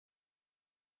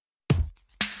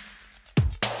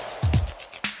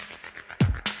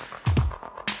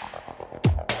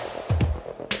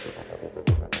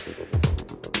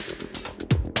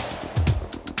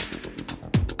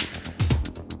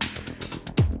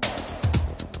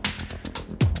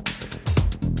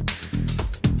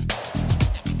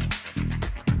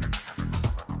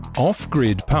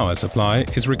Off-grid power supply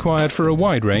is required for a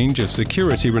wide range of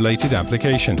security-related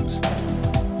applications.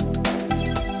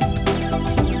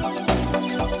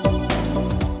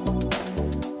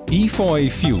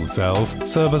 EFOY fuel cells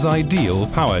serve as ideal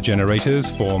power generators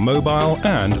for mobile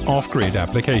and off-grid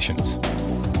applications.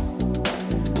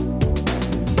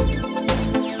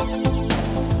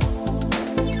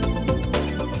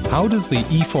 How does the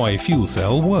EFOY fuel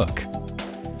cell work?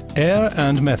 Air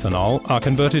and methanol are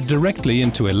converted directly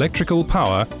into electrical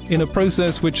power in a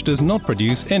process which does not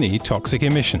produce any toxic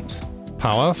emissions.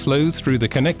 Power flows through the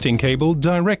connecting cable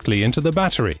directly into the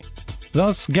battery,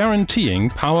 thus guaranteeing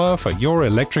power for your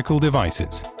electrical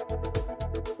devices.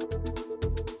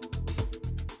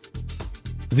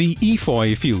 The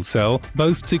EFOY fuel cell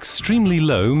boasts extremely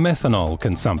low methanol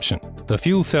consumption. The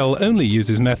fuel cell only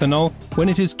uses methanol when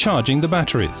it is charging the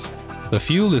batteries. The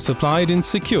fuel is supplied in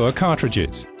secure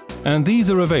cartridges, and these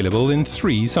are available in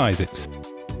 3 sizes.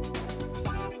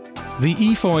 The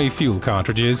EFOY fuel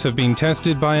cartridges have been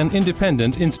tested by an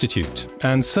independent institute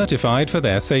and certified for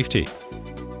their safety.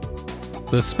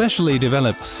 The specially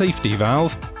developed safety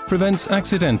valve prevents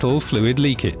accidental fluid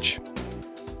leakage.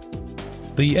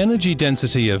 The energy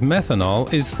density of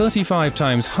methanol is 35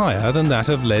 times higher than that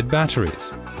of lead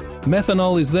batteries.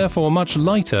 Methanol is therefore much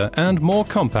lighter and more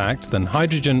compact than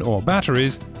hydrogen or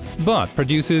batteries, but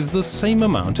produces the same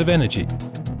amount of energy.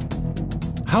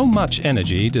 How much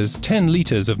energy does 10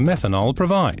 litres of methanol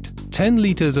provide? 10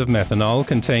 litres of methanol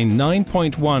contain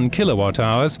 9.1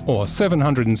 kilowatt-hours or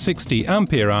 760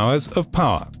 ampere-hours of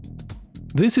power.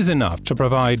 This is enough to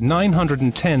provide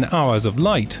 910 hours of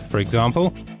light, for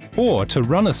example, or to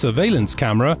run a surveillance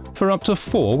camera for up to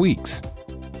 4 weeks.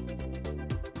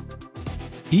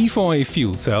 EFOY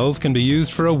fuel cells can be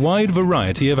used for a wide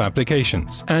variety of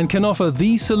applications and can offer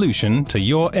the solution to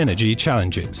your energy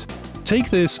challenges. Take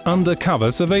this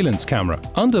undercover surveillance camera.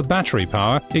 Under battery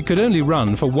power, it could only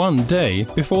run for 1 day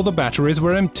before the batteries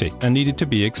were empty and needed to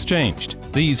be exchanged.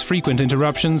 These frequent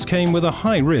interruptions came with a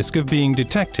high risk of being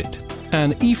detected.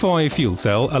 An EFOY fuel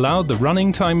cell allowed the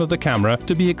running time of the camera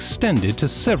to be extended to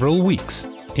several weeks,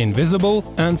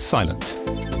 invisible and silent.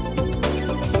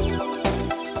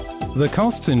 The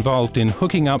costs involved in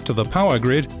hooking up to the power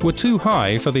grid were too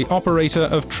high for the operator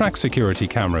of track security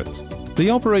cameras. The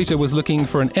operator was looking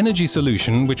for an energy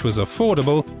solution which was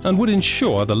affordable and would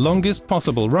ensure the longest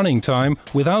possible running time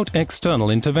without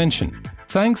external intervention.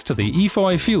 Thanks to the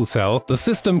EFOY fuel cell, the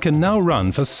system can now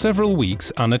run for several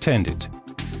weeks unattended.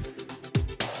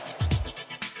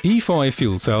 EFOY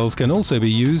fuel cells can also be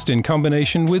used in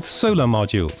combination with solar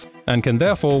modules and can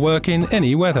therefore work in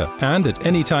any weather and at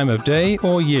any time of day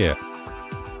or year.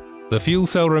 The fuel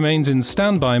cell remains in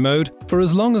standby mode for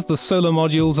as long as the solar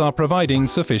modules are providing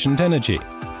sufficient energy.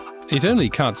 It only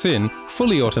cuts in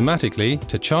fully automatically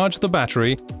to charge the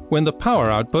battery when the power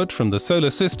output from the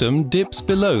solar system dips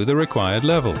below the required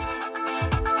level.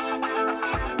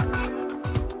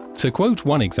 To quote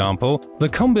one example, the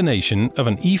combination of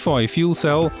an EFOY fuel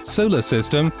cell, solar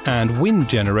system and wind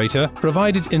generator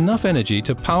provided enough energy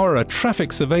to power a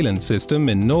traffic surveillance system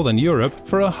in Northern Europe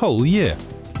for a whole year.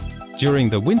 During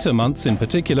the winter months in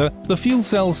particular, the fuel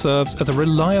cell serves as a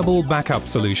reliable backup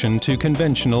solution to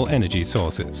conventional energy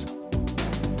sources.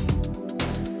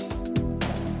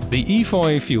 The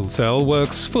EFOY fuel cell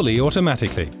works fully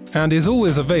automatically and is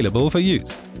always available for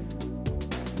use.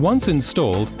 Once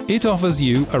installed, it offers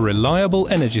you a reliable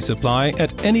energy supply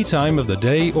at any time of the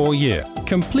day or year,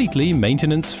 completely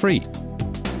maintenance-free.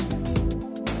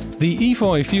 The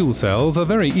EFOY fuel cells are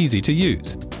very easy to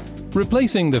use.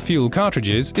 Replacing the fuel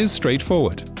cartridges is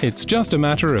straightforward. It's just a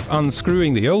matter of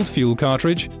unscrewing the old fuel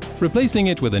cartridge, replacing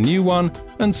it with a new one,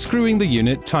 and screwing the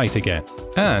unit tight again.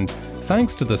 And,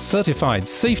 thanks to the certified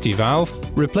safety valve,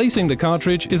 replacing the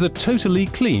cartridge is a totally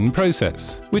clean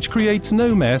process, which creates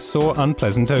no mess or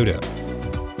unpleasant odor.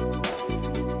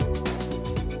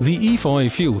 The EFOY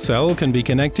fuel cell can be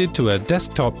connected to a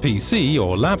desktop PC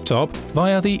or laptop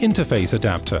via the interface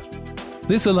adapter.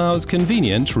 This allows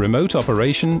convenient remote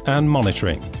operation and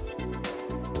monitoring.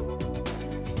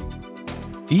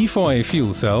 EFOY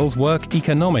fuel cells work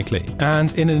economically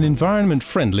and in an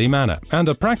environment-friendly manner and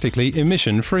are practically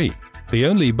emission-free. The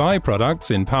only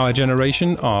byproducts in power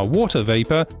generation are water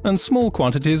vapor and small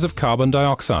quantities of carbon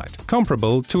dioxide,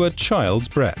 comparable to a child's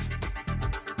breath.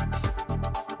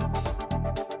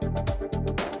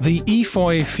 The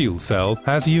EFOY fuel cell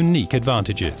has unique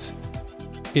advantages.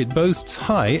 It boasts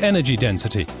high energy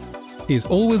density, is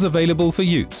always available for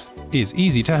use, is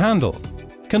easy to handle,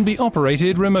 can be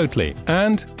operated remotely,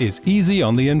 and is easy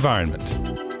on the environment.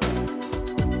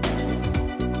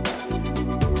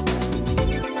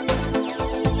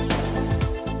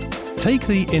 Take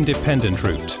the independent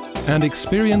route and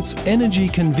experience energy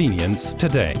convenience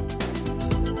today.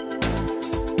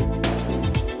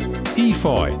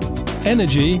 EFOY,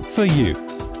 energy for you.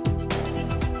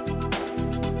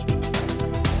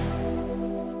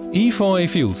 EFOY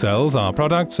fuel cells are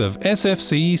products of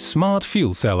SFC Smart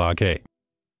Fuel Cell RK.